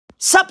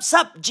Sup,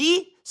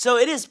 G? So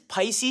it is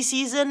Pisces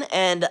season,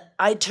 and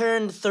I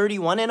turned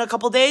 31 in a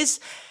couple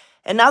days.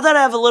 And now that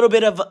I have a little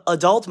bit of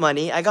adult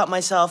money, I got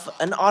myself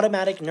an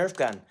automatic Nerf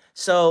gun.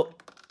 So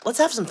let's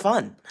have some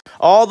fun.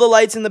 All the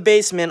lights in the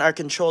basement are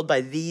controlled by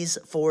these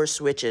 4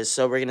 switches.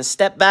 So we're going to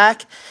step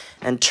back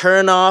and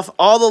turn off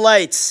all the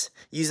lights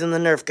using the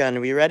Nerf gun.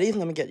 Are we ready?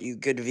 Let me get you a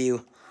good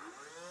view.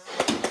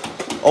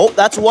 Oh,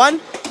 that's 1,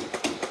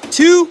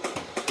 2,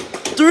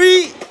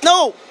 3.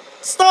 No,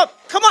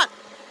 stop. Come on.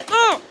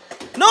 Oh,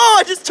 no,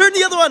 I just turned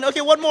the other one.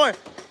 Okay, one more.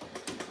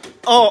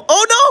 Oh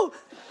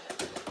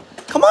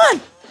no. Come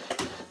on.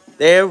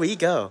 There we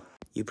go.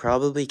 You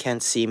probably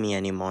can't see me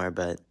anymore,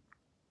 but...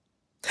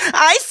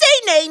 I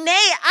say nay,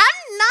 nay,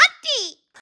 I'm naughty.